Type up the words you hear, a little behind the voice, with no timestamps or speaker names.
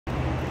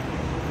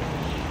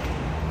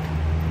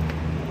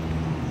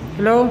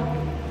Hello?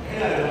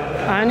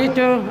 I need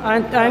to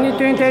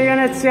enter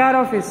UNHCR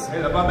office.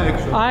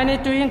 I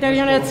need to enter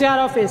UNHCR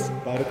office.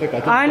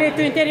 I need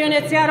to enter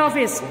UNHCR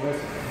office.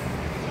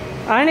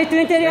 I need to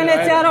enter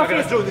UNHCR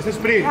office.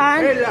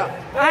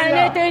 I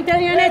need to enter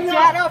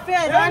UNHCR office.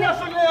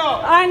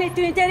 I need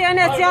to enter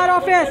UNHCR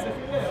office.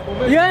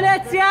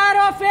 UNHCR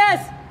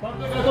office.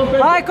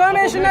 High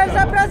Commissioner's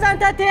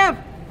representative.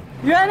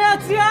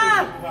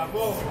 UNHCR.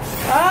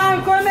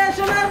 I'm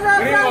Commissioner's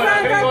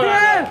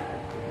representative.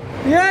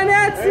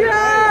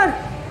 UNHCR.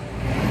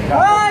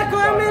 High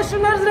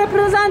Commissioner's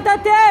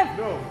representative.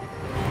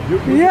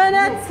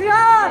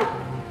 UNHCR.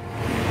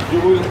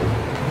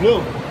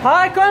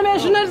 High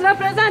Commissioner's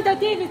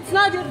representative. It's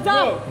not your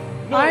job.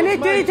 I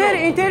need to enter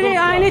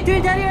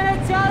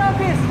UNHCR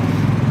office.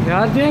 We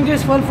are doing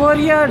this for 4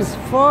 years.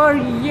 4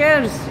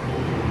 years.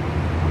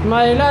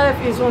 My life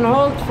is on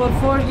hold for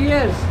 4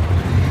 years.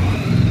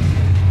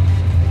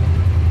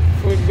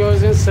 Food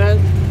goes inside.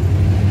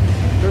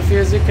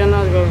 Refugee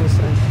cannot go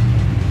inside.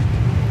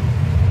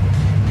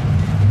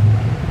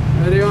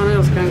 Everyone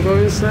else can go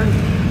inside.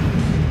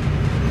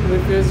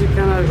 Refugee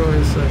cannot go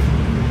inside.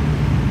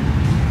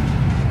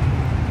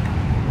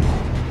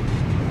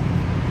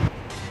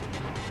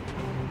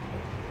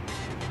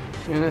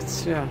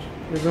 UNHCR.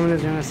 This one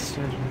is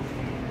UNHCR.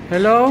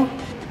 Hello?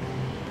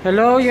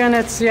 Hello,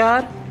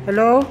 UNHCR?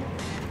 Hello?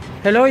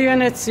 Hello,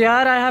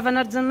 UNHCR. I have an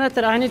urgent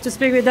matter. I need to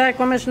speak with the High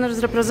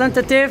Commissioner's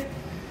representative,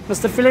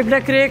 Mr. Philip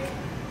Blackrick.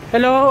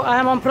 Hello, I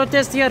am on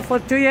protest here for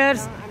 2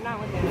 years.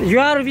 You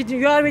are with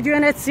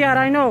UNHCR,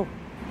 I know.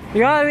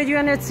 You are with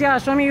UNHCR.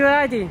 Show me your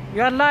ID.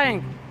 You are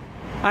lying.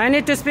 I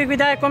need to speak with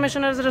the High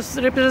Commissioner's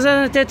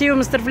representative,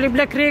 Mr. Philip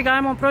Blackrick. I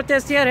am on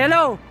protest here.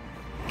 Hello?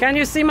 Can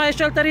you see my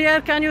shelter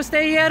here? Can you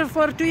stay here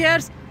for 2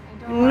 years?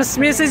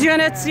 Mrs.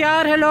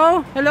 UNHCR,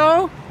 hello?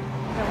 Hello?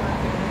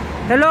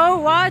 Hello,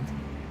 what?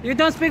 You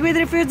don't speak with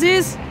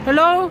refugees?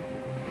 Hello?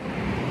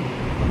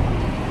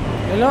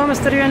 Hello,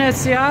 Mr.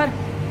 UNHCR?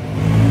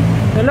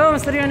 Hello,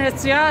 Mr.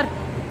 UNHCR?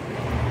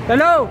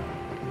 Hello?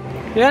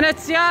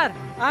 UNHCR,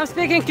 I'm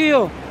speaking to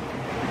you.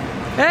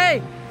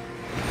 Hey!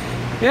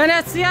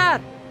 UNHCR!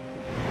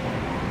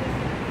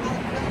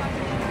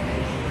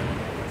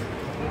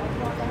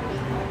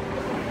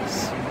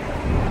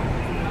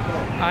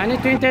 I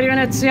need to enter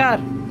UNHCR.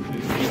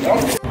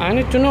 I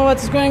need to know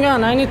what's going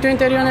on. I need to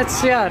enter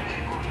UNHCR.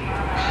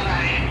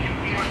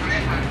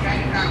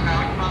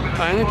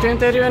 I need to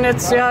enter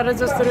UNHCR,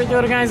 register with the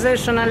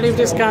organization and leave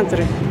this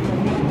country.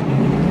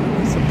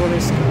 It's a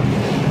police car.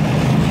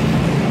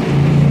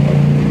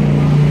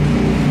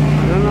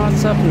 I don't know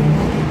what's happening.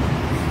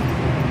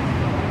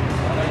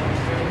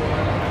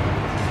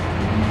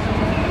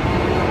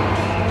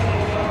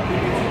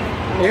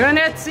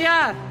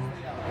 UNHCR!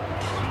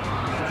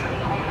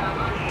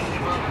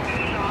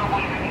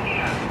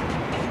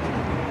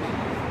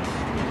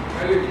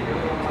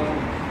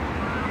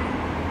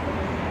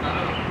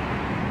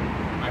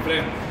 My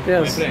friend.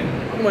 Yes.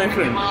 My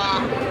friend.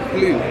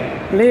 Please.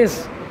 Please.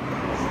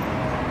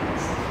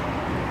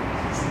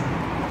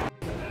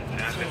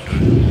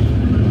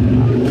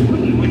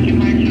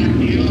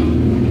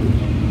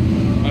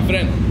 My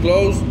friend,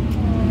 close.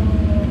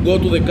 Go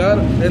to the car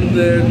and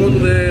go to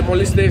the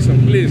police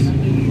station, please.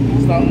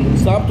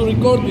 Stop to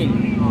recording.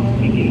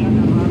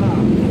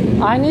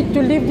 I need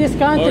to leave this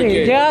country.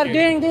 Okay, they are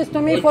doing this to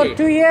me for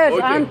 2 years.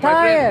 Okay. I'm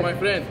tired. My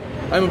friend,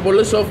 I'm a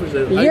police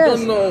officer. Yes. I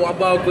don't know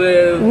about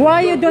the...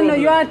 Why you don't know?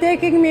 You are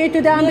taking me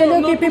to the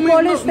Nillufary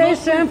police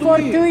station for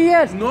 2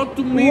 years. Not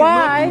to me.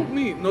 Why? Not to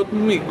me. Not to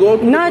me. Go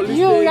to Not the police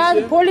you, station. you are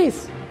the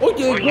police.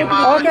 Okay,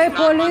 Okay,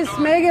 police,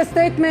 make a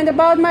statement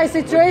about my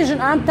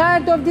situation. I'm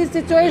tired of this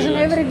situation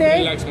every day.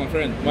 Relax, my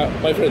friend.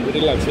 My friend,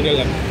 relax.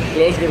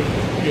 Close your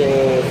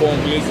phone,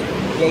 please.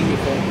 Close your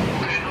phone.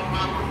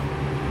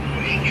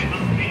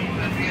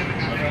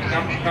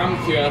 Come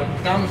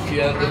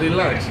here,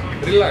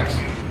 relax.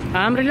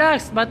 I'm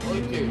relaxed, but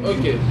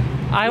Okay.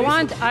 I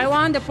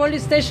want the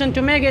police station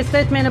to make a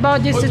statement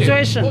about this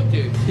situation.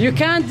 Okay. You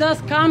can't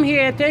just come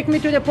here, take me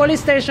to the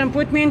police station,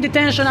 put me in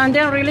detention, and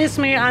then release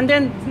me, and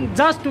then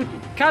just to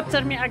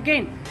capture me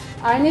again.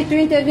 I need to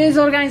enter this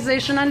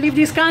organization and leave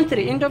this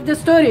country. End of the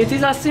story. It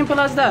is as simple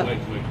as that.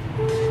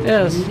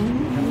 Yes.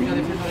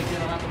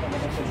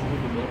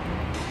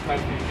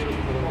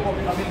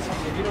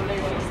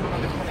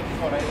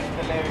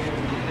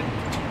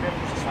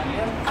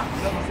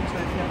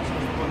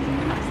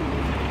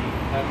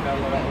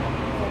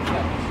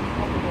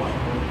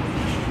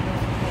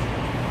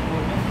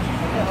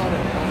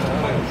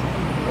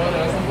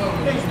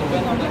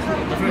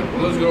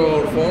 Close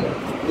your phone,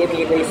 go to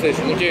the police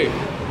station, okay?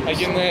 I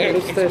can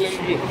explain to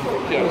you.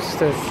 Yeah. Police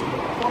station.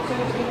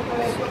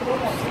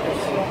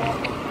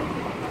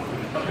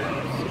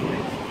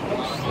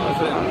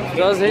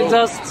 He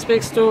just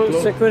speaks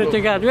to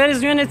security guard. Where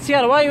is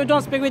UNHCR? Why you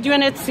don't speak with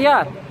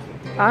UNHCR?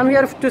 I'm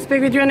here to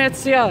speak with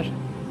UNHCR.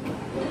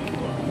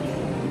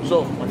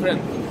 So, my friend.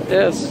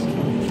 Yes.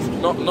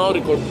 No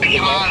record.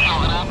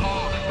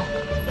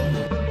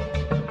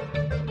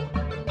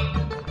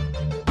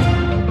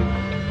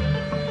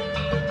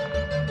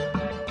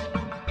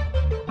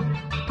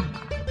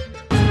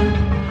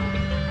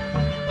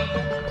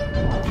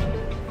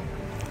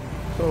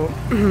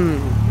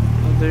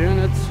 at the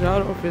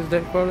UNHCR office.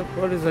 They call the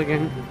police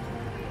again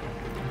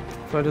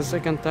for the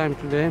second time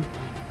today.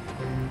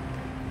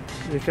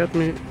 They kept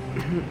me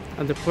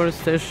at the police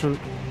station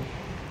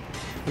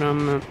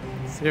from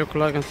 3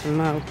 o'clock until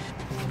now.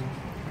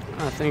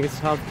 I think it's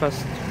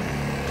 6:30.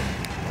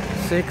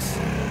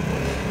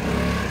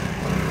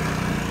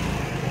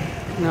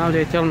 Now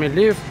they tell me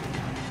leave,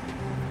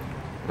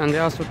 and they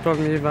also told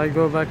me if I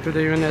go back to the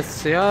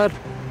UNHCR,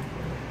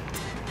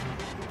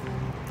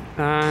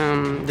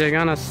 they're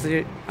gonna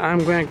see, I'm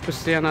going to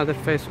see another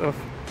face of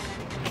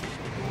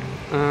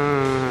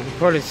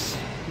police.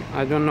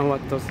 I don't know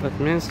what that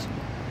means.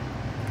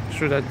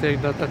 Should I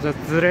take that as a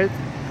threat,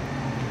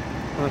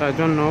 or I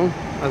don't know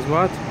as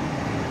what?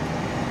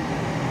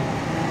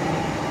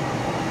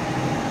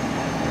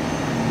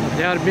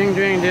 They are been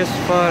doing this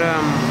for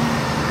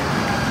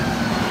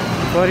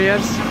 4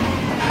 years.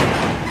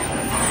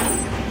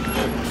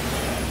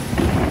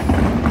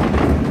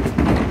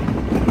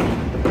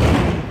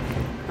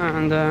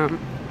 And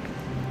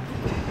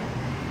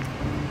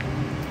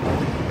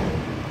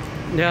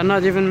they are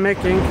not even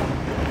making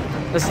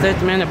a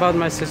statement about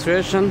my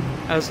situation,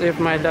 as if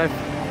my life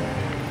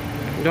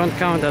don't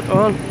count at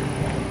all.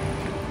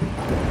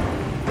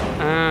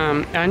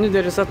 I need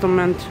a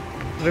resettlement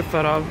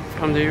referral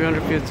from the UN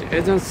Refugee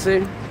Agency,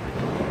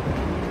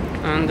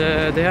 and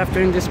they have to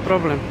end this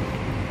problem.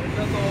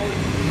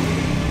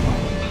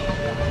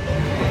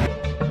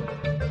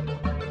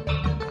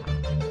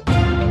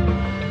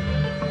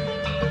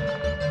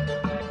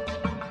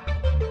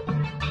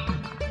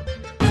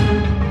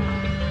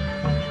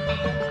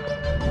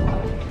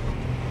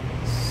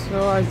 So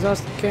I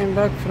just came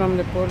back from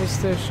the police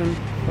station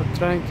for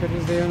trying to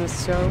reach the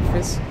UNHCR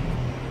office.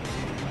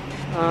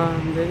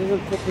 They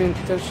didn't put me in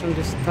detention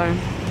this time,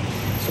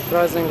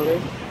 surprisingly,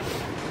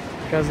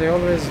 because they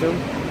always do.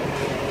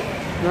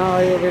 Now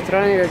I will be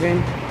trying again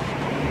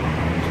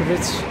to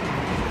reach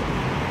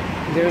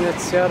the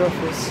UNHCR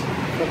office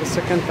for the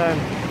second time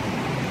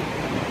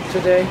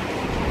today,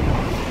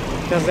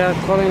 because they are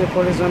calling the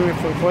police on me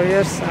for 4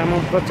 years. I'm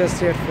on protest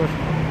here for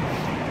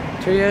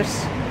 2 years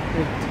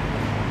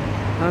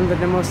under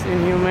the most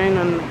inhumane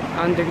and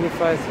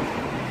undignified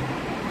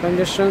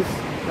conditions,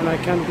 and I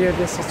can't bear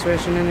this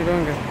situation any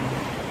longer.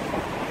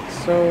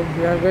 So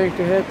we are going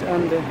to head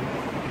and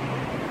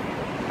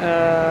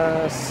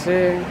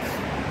see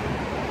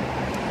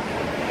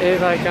if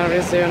I can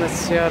reach the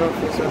UNHCR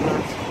office or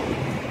not.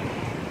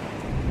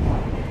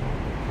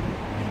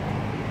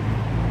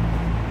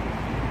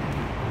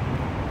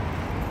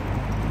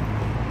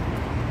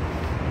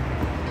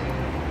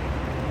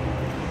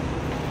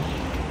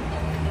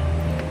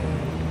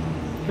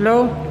 Hello?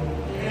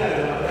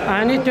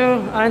 I need to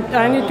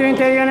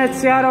enter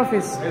UNHCR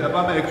office.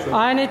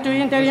 I need to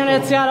enter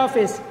UNHCR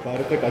office.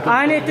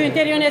 I need to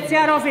enter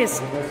UNHCR office.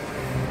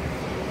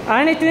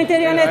 I need to enter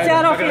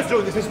UNHCR office.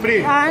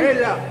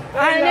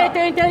 I need to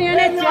enter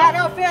UNHCR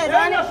office.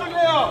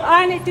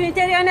 I need to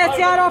enter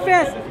UNHCR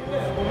office.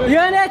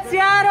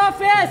 UNHCR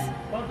office.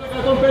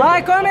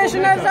 High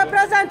Commissioner's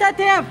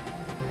representative.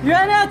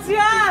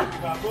 UNHCR.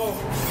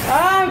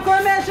 I'm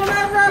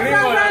Commissioner's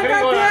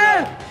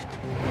representative.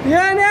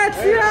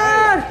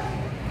 UNHCR!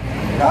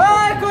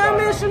 High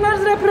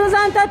Commissioner's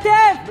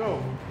representative!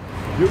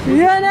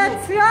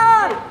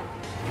 UNHCR!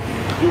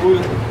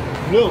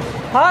 No!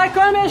 High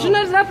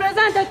Commissioner's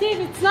representative,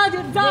 it's not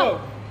your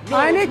job!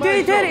 I need to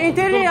enter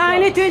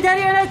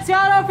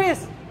UNHCR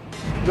office!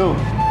 No!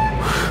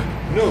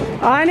 No!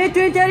 I need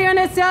to enter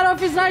UNHCR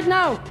office right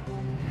now!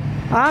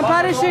 I'm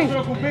perishing!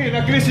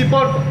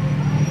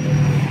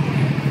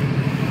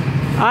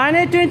 I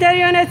need to enter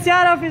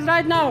UNHCR office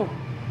right now!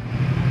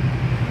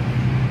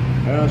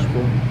 Έλα να σου πω.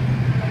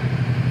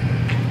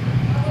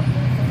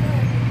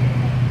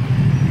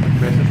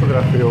 Μέσα στο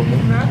γραφείο μου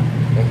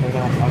έχω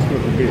ένα άσπρο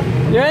κουμπί.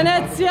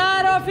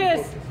 UNHCR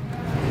office!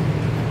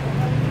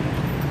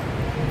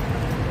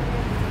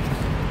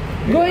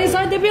 Go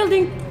inside the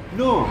building!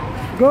 No!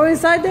 Go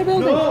inside the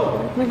building! No!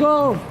 Let me go!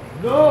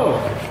 No!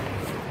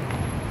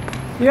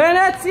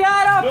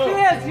 UNHCR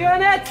office!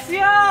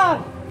 UNHCR!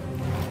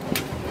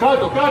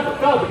 Κάτω, κάτω,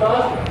 κάτω, τα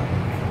άσπρα!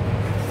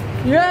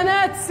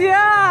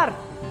 UNHCR!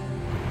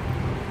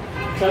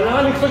 Ξανά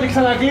άνοιξω και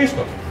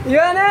ξανακλείστο!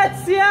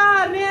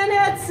 UNHCR!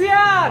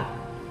 UNHCR!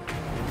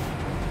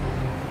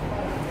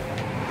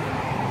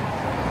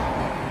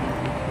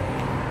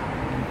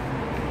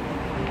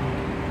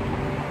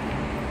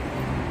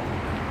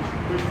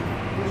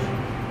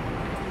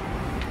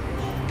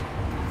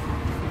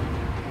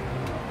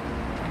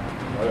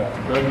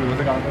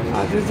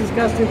 This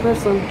disgusting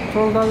person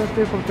told other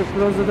people to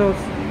close the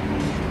doors.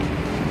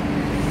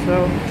 So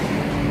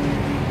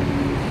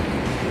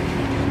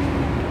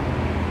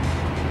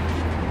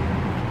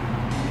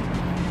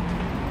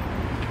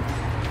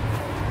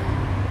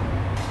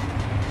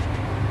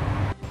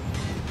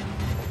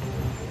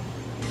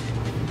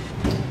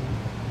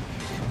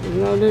he's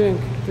now leaving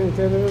to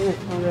enter the building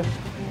on the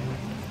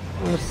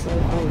other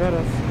side of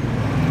Gareth.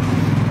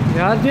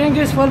 They are doing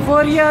this for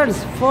 4 years.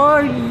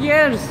 4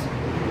 years.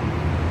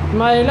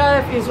 My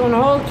life is on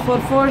hold for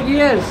 4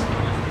 years.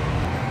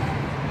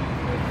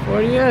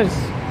 4 years.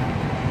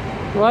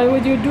 Why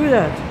would you do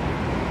that?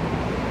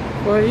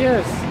 4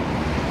 years.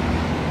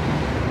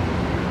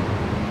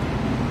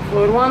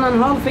 For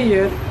 1.5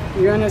 years,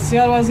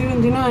 UNHCR was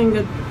even denying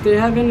that they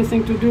have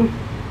anything to do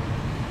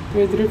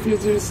with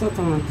refugee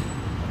settlement.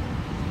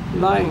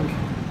 Lying.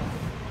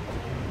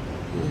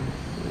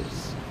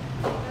 Yes.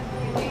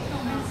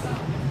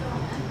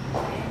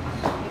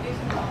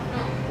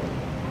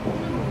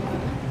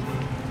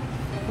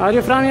 Are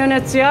you from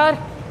UNHCR?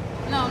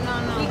 No.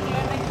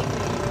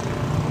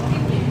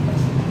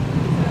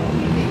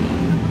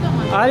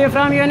 Are you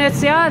from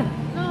UNHCR?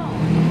 No.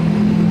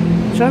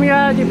 Show me your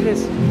ID,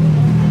 please.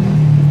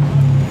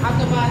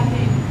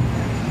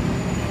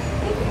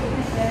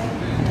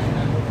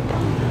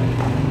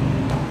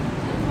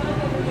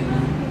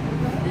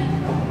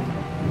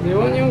 They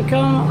won't even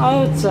come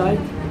outside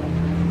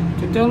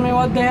to tell me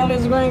what the hell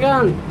is going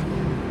on.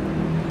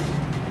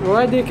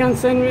 Why they can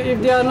send me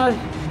if they are not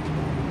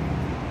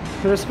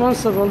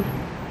responsible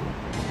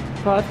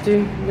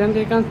party, then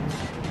they can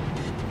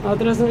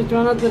address me to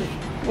another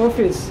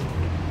office,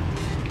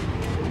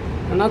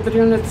 another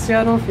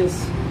UNHCR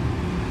office.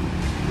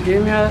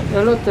 Give me a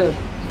letter.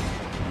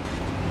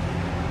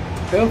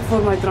 Help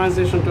for my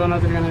transition to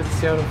another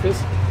UNHCR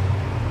office,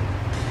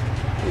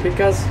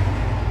 because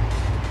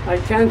I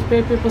can't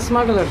pay people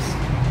smugglers.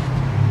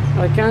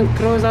 I can't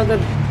cross other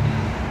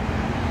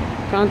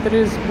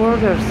countries'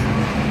 borders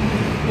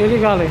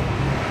illegally.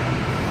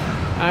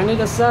 I need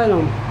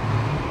asylum.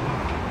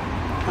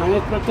 I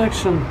need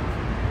protection.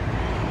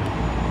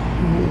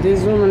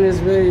 This woman is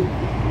very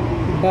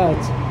bad.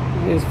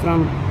 She's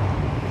from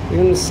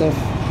UNICEF.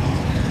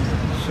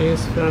 She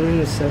is from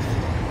UNICEF.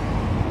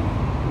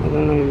 I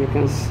don't know if you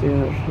can see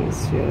her. Let's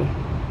see her.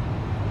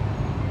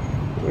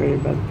 Very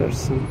bad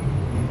person.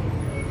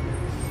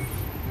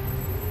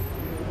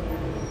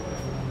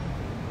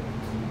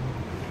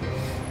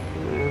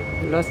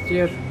 Last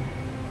year,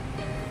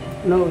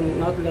 no,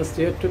 not last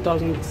year,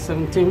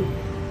 2017,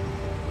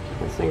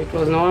 I think it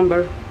was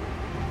November,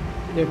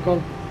 they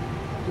called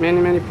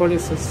many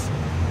polices.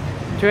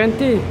 10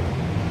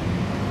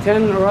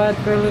 riot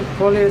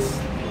police,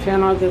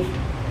 10 other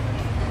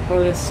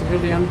police,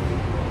 civilian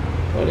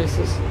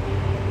policies,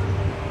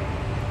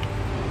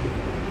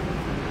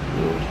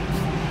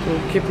 to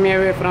keep me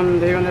away from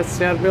the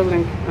UNHCR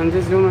building, and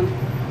this woman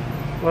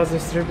was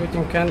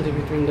distributing candy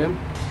between them.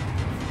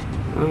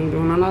 And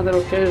on another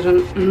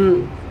occasion,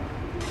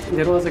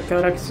 there was a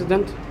car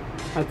accident.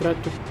 I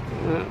tried to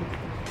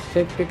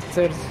take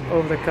pictures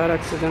of the car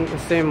accident the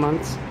same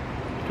month,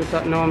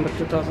 November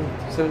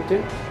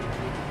 2017.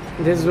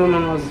 This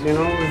woman was,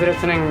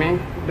 threatening me,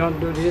 don't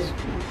do this,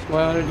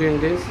 why are you doing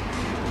this?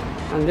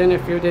 And then a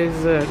few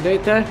days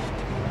later,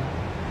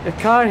 a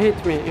car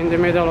hit me in the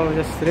middle of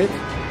the street,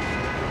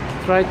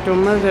 tried to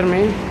murder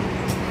me.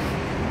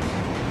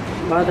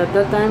 But at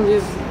that time,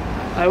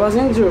 I was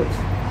injured.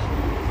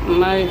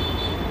 I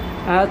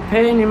had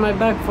pain in my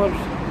back for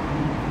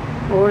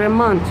over a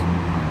month,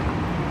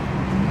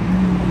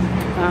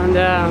 and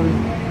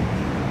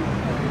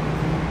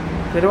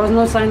there was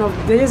no sign of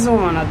this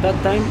woman at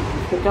that time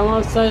to come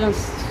outside and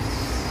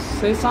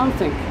say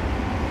something.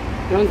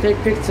 Don't take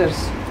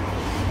pictures,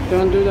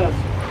 don't do that.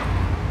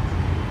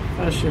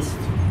 Fascist.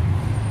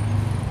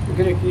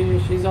 Greek,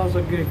 she's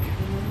also Greek.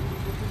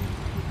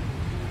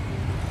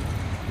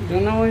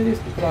 Don't know why these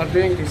people are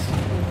doing this.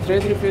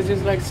 Trade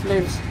refugees like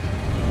slaves.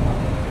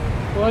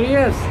 4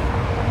 years.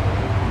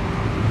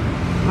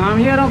 I'm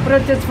here on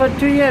protest for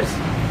 2 years.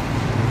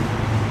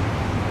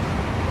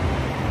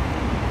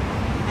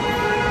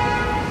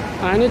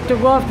 I need to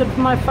go after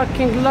my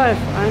fucking life.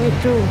 I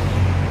need to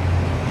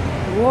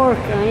work.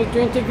 I need to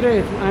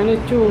integrate. I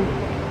need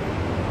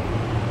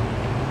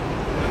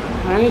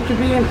to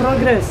be in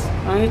progress.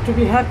 I need to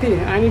be happy.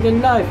 I need a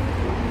life.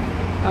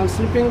 I'm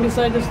sleeping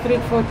beside the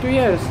street for 2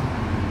 years.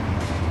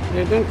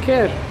 They don't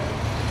care.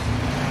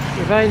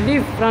 If I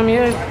leave from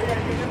here,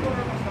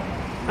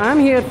 I'm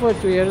here for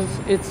 2 years.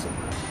 It's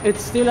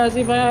still as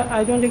if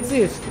I don't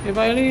exist. If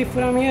I leave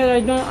from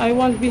here, I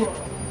won't be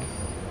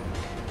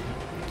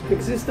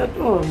exist at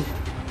all.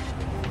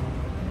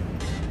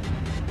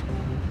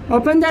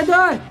 Open the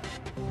door.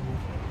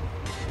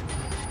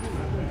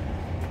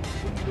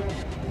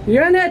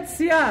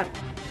 UNHCR.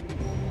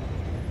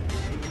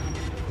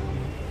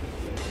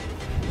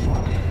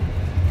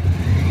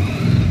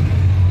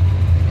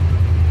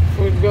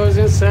 Food goes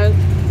inside.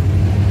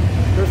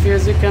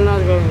 Refugee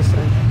cannot go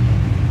inside.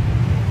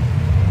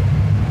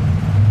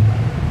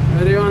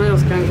 Everyone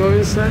else can go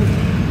inside.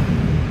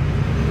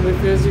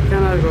 Refugee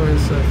cannot go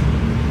inside.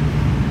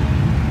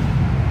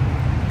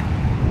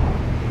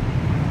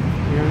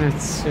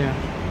 UNHCR.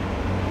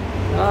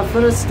 They are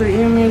first to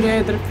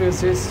humiliate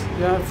refugees.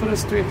 They are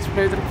first to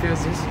exploit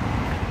refugees.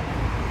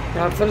 They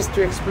are first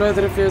to exploit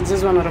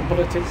refugees'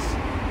 vulnerabilities.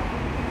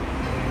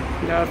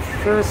 They are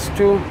first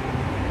to,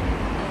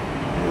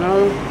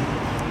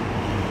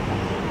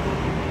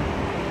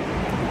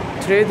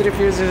 trade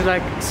refugees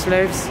like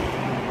slaves.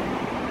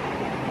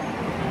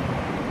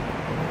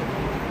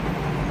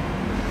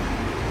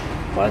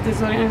 what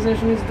this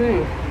organization is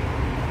doing.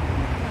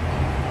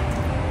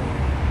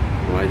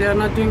 Why they are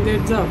not doing their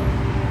job?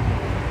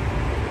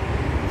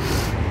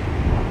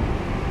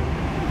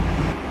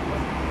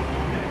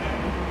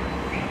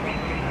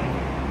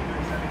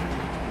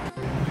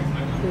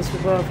 These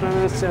people are from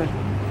UNHCR.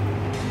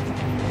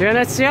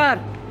 UNHCR!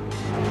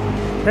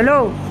 Hello!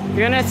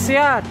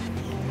 UNHCR!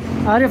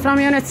 Are you from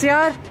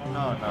UNHCR?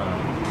 No.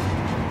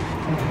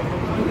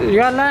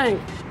 You are lying.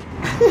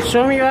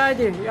 Show me your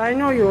ID. I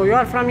know you. You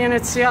are from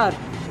UNHCR.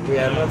 We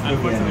are not from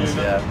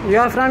UNHCR. You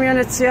are from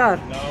UNHCR.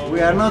 We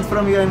are not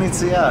from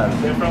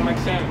UNHCR. They're from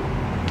exile.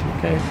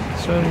 Okay,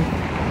 sorry.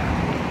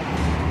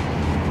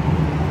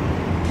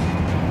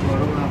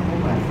 Μπορούμε να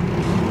πούμε.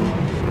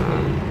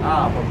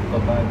 Από το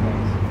Bible.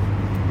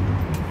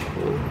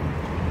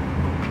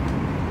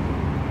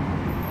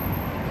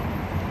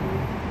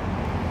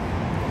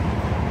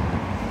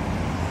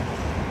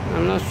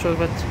 I'm not sure,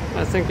 but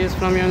I think he's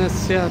from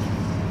UNHCR.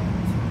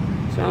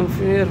 So I'm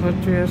here for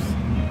 2 years.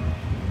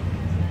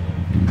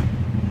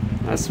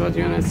 That's what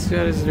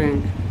UNHCR is doing.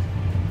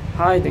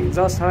 Hiding,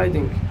 just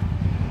hiding.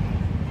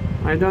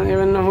 I don't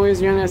even know who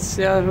is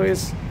UNHCR, who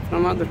is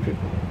from other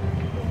people,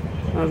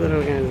 other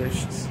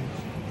organizations.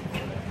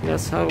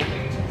 That's how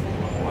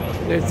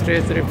they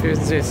treat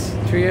refugees.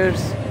 2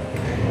 years,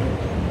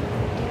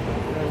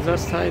 they're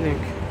just hiding.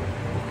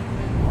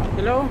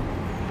 Hello?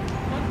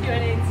 Not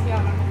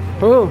UNHCR.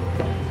 Who?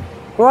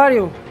 Who are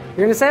you?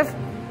 UNICEF?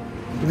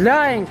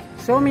 Lying.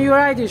 Show me your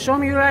ID. Show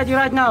me your ID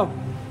right now.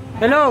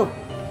 Hello?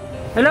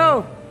 Hello?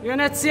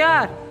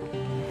 UNHCR?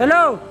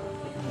 Hello?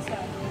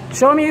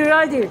 Show me your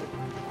ID.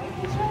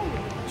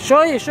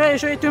 Show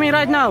it to me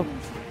right now.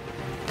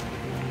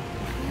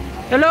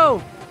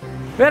 Hello?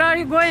 Where are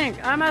you going?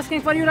 I'm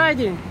asking for your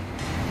ID.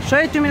 Show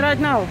it to me right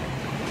now.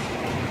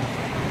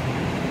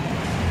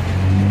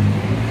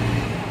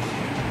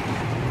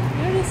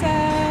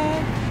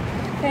 UNICEF.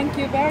 Thank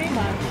you very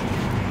much.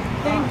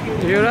 Thank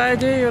you. Your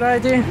ID, your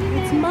ID.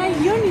 It's my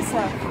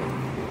UNICEF.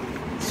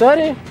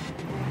 Sorry?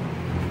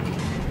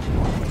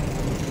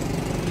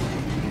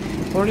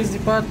 Police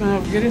Department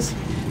of Greece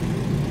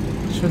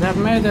should have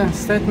made a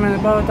statement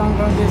about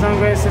this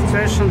ongoing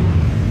situation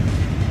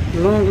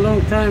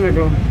long time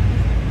ago.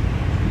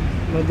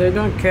 But they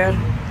don't care.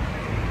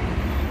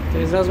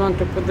 They just want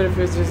to put the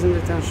refugees in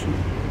detention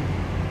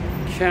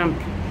camp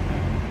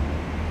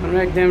and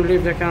make them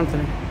leave the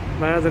country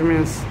by other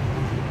means,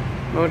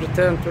 or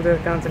return to their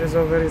countries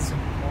over easy.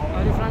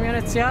 Are you from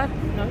UNHCR?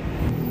 No.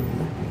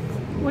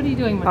 What are you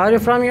doing, my Are you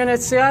from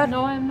UNHCR?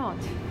 No, I'm not.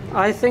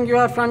 I think you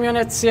are from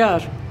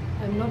UNHCR.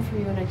 I'm not from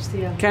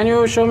UNHCR. Can you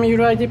show me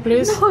your ID,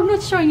 please? No, I'm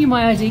not showing you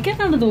my ID. Get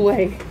out of the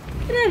way.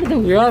 Get out of the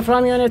way. You are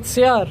from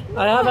UNHCR.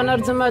 I have an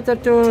urgent matter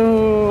to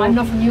I'm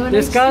not from UNHCR.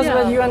 discuss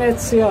with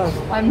UNHCR.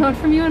 I'm not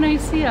from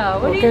UNHCR.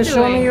 What are you Okay, doing?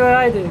 show me your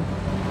ID.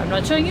 I'm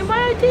not showing you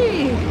my ID.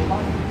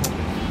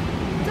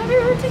 Don't be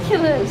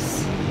ridiculous.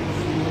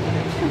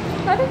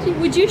 Why don't you?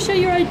 Would you show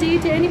your ID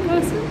to any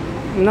person?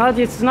 Not,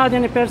 it's not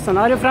any person.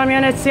 Are you from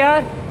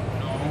UNHCR?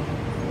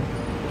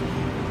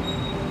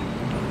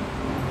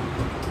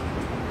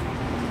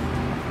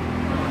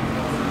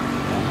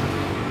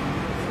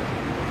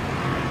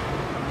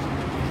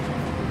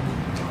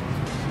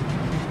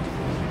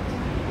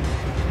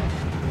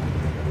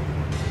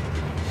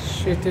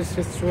 Shitty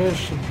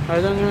situation.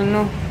 I don't even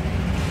know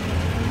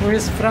who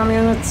is from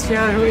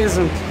UNHCR, who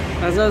isn't.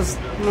 I just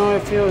know a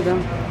few of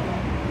them.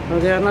 But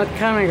they are not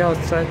coming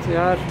outside.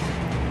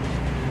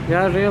 They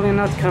are really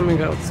not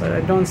coming outside.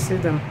 I don't see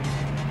them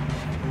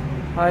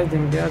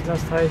hiding. They are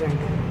just hiding.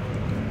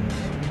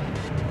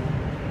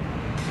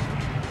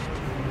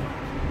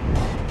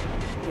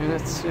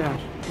 UNHCR.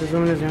 This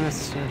woman is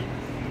UNHCR.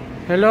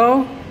 Hello?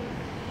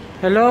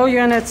 Hello,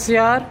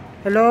 UNHCR?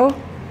 Hello?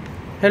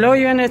 Hello,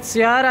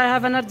 UNHCR. I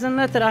have an urgent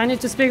matter. I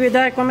need to speak with the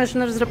High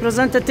Commissioner's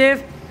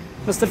representative,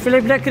 Mr.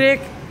 Philip Blackrick.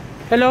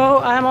 Hello,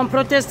 I am on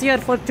protest here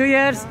for 2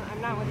 years.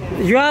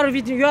 You are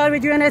with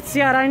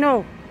UNHCR, I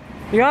know.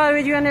 You are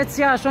with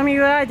UNHCR. Show me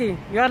your ID.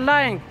 You are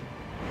lying.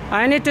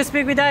 I need to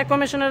speak with the High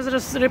Commissioner's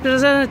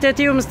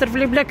representative, Mr.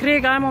 Philip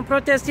Blackrick. I am on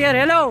protest here.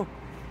 Hello.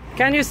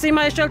 Can you see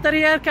my shelter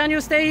here? Can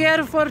you stay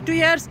here for 2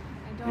 years?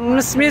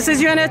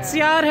 Mrs.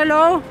 UNHCR,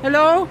 hello?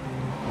 Hello?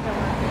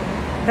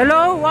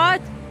 Hello,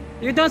 what?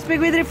 You don't speak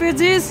with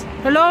refugees?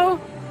 Hello?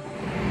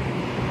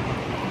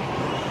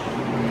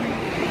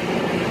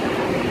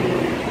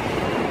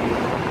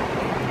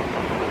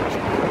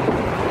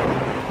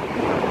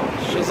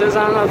 She says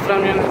I'm not from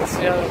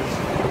UNHCR.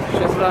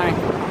 She's lying.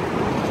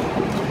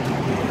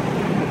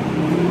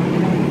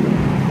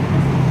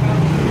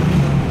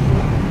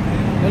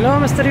 Hello,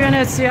 Mr.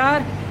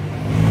 UNHCR?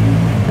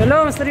 Hello,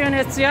 Mr.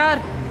 UNHCR?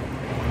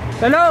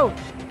 Hello?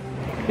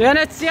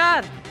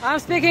 UNHCR? I'm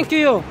speaking to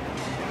you.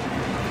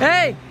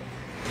 Hey!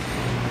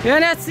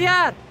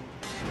 UNHCR!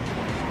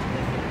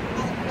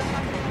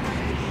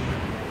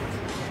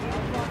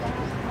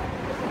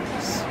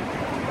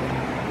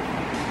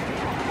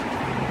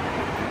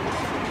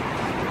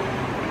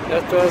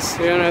 That was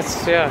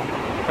UNHCR.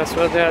 That's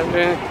what they are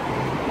doing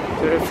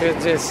to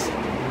refugees.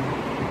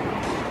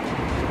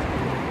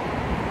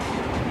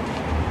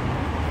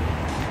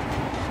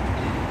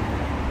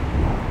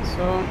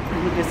 So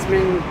it's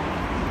been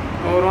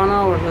over 1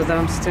 hour that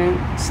I'm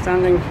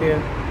standing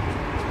here.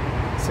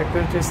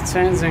 Security is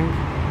changing.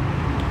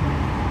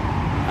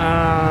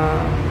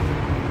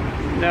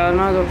 They are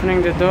not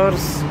opening the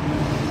doors.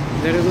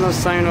 There is no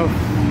sign of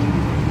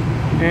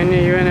any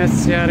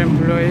UNHCR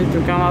employee to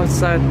come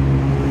outside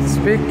and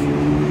speak.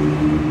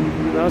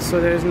 And also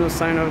there is no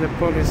sign of the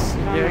police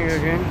coming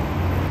again.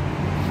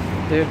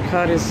 Their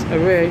car is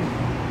away.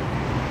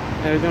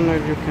 I don't know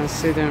if you can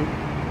see them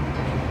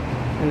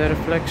in the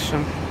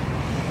reflection.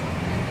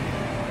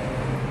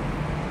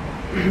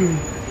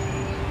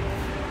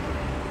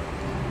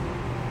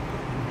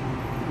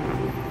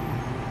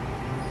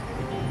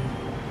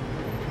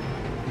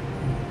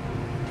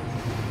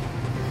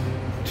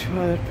 Two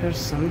other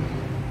person.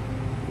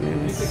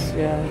 Yes,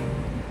 yeah.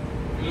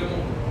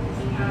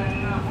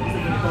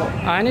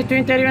 I need to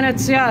enter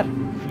UNHCR.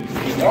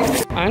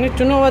 I need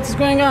to know what's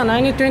going on.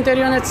 I need to enter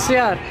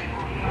UNHCR.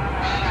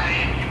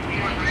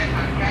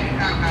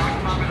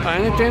 I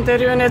need to enter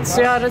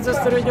UNHCR,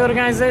 register with the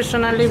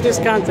organization and leave this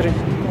country.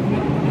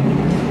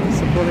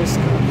 It's a police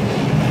car.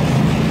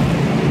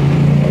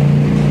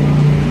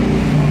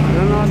 I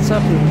don't know what's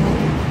happening.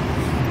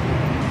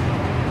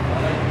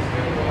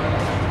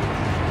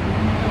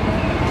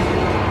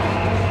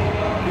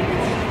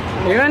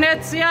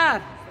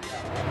 UNHCR!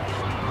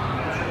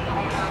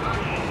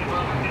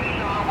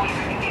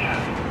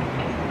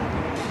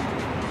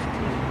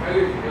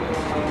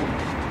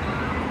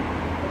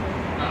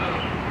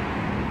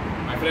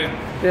 My friend.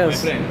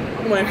 Yes.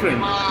 My friend.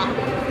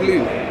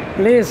 Please.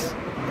 Please.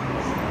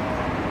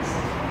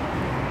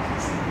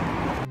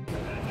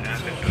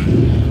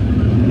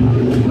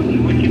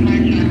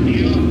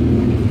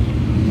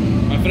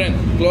 My friend,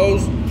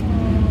 close.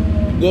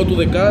 Go to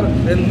the car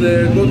and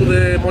go to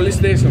the police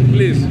station,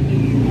 please.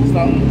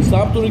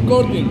 Stop the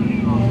recording.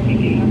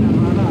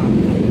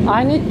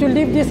 I need to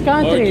leave this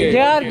country. Okay, they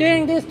are okay.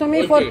 doing this to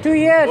me for 2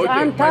 years. Okay,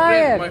 I'm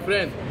tired. My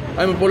friend,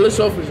 I'm a police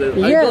officer.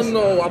 Yes. I don't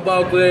know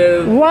about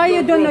the... Why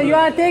you don't know? You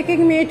are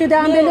taking me to the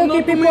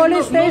Ambelukipi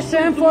police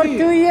station for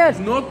 2 years.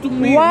 Not to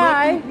me.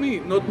 Why? Not to me.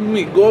 Not to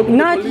me. Go to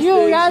Not the police you,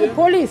 you station. are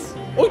police.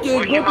 Okay,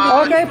 go to the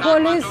Okay,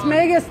 police,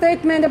 make a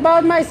statement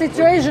about my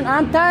situation.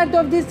 I'm tired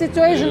of this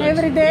situation Relax,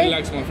 every day.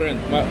 Relax, my friend.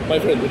 My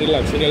friend,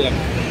 relax.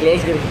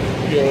 Close your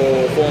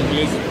phone,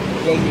 please.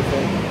 Close your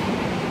phone.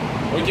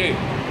 Okay.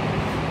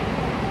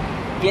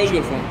 Close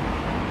your phone.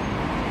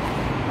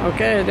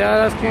 Okay, they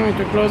are asking me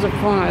to close the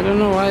phone. I don't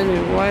know why.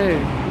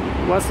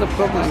 What's the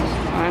problem?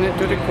 I need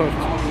to record.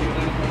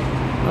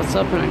 What's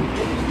happening?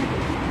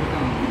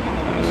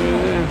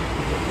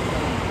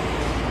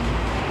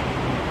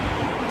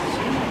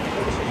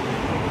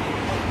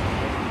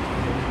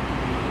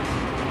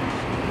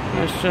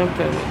 I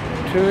sheltered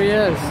 2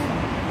 years.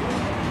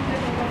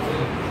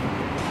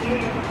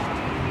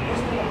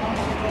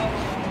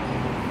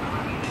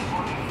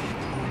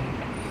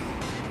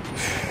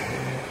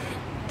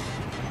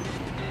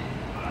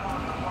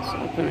 What's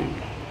happening?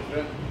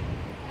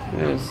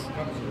 Yes.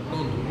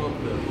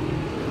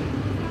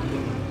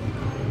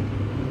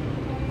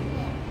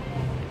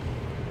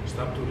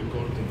 Stop the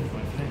recording, my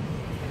friend.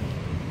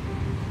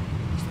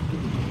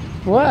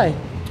 Why?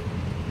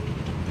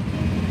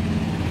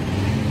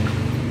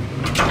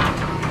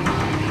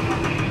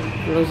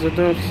 Close the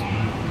doors.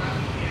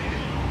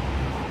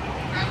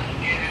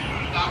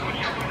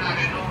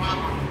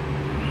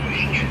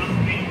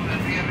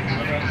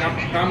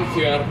 Come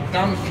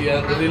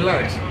here,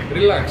 relax.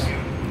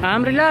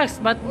 I'm relaxed,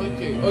 but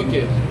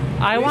Okay.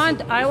 I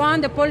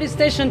want the police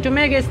station to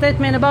make a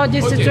statement about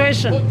this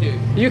situation. Okay.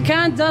 You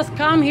can't just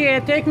come here,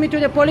 take me to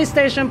the police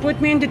station, put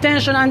me in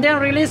detention, and then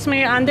release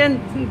me, and then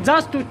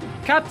just to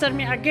capture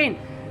me again.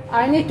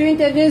 I need to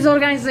enter this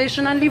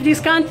organization and leave this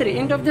country.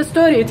 End of the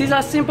story. It is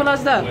as simple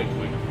as that.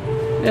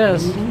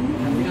 Yes.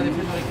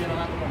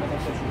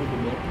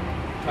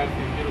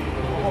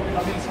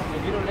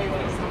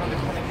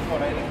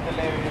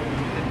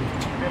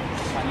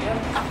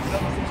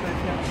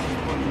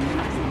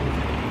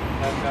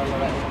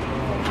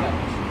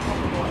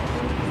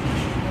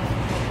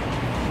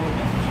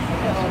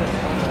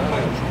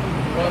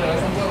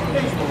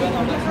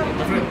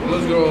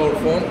 Close your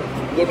phone,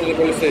 go to the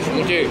police station,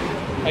 okay?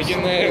 I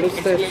can Police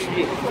explain station. to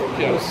you.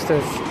 Yeah. Police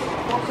station.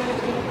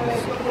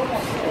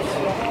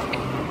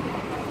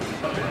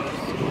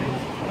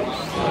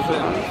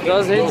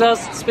 He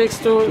just speaks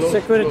to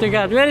security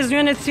guard. Where is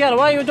UNHCR?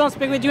 Why you don't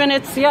speak with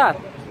UNHCR?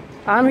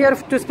 I'm here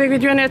to speak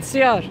with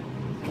UNHCR.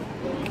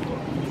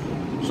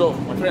 So,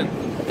 my friend,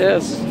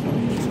 Yes.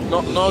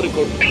 no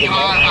record.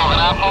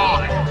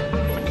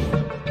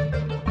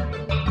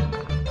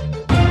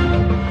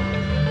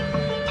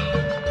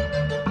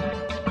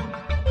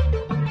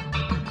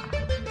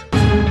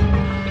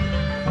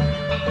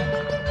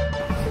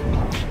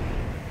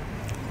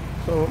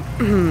 So,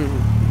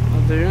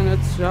 at the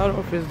UNHCR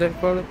office, they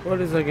call the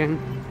police again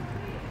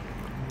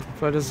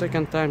for the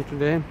second time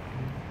today.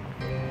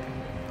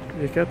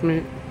 They kept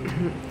me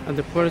at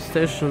the police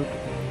station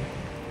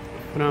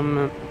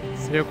from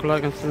 3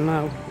 o'clock until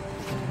now.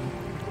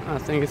 I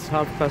think it's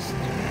 6:30.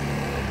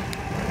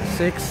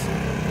 6.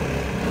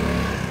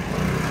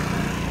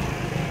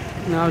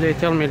 Now they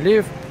tell me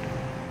leave,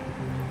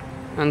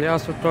 and they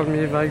also told me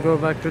if I go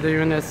back to the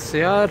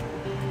UNHCR,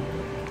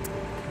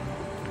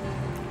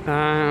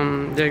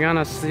 they're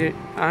gonna see,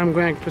 I'm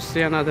going to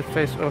see another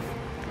face of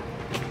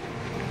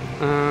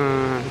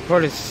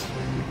police.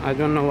 I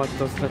don't know what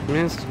does that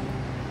means.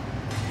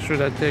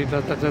 Should I take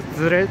that as a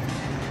threat,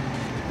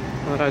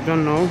 or I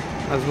don't know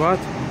as what.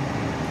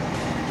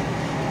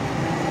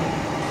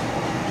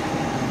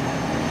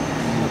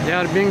 But they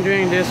are been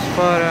doing this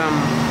for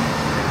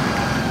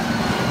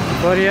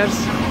 4 years.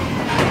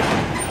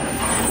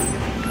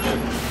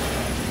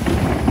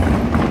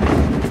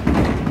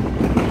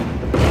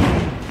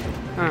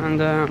 And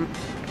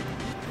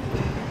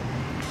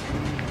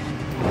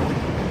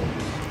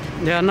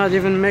they are not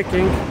even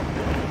making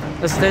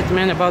a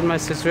statement about my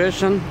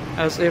situation,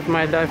 as if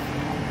my life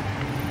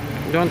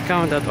don't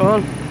count at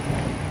all.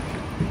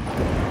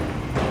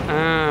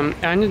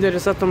 I need a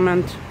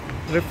resettlement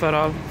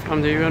referral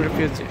from the UN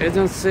Refugee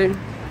Agency,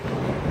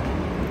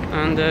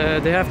 and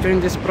they have to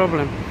end this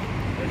problem.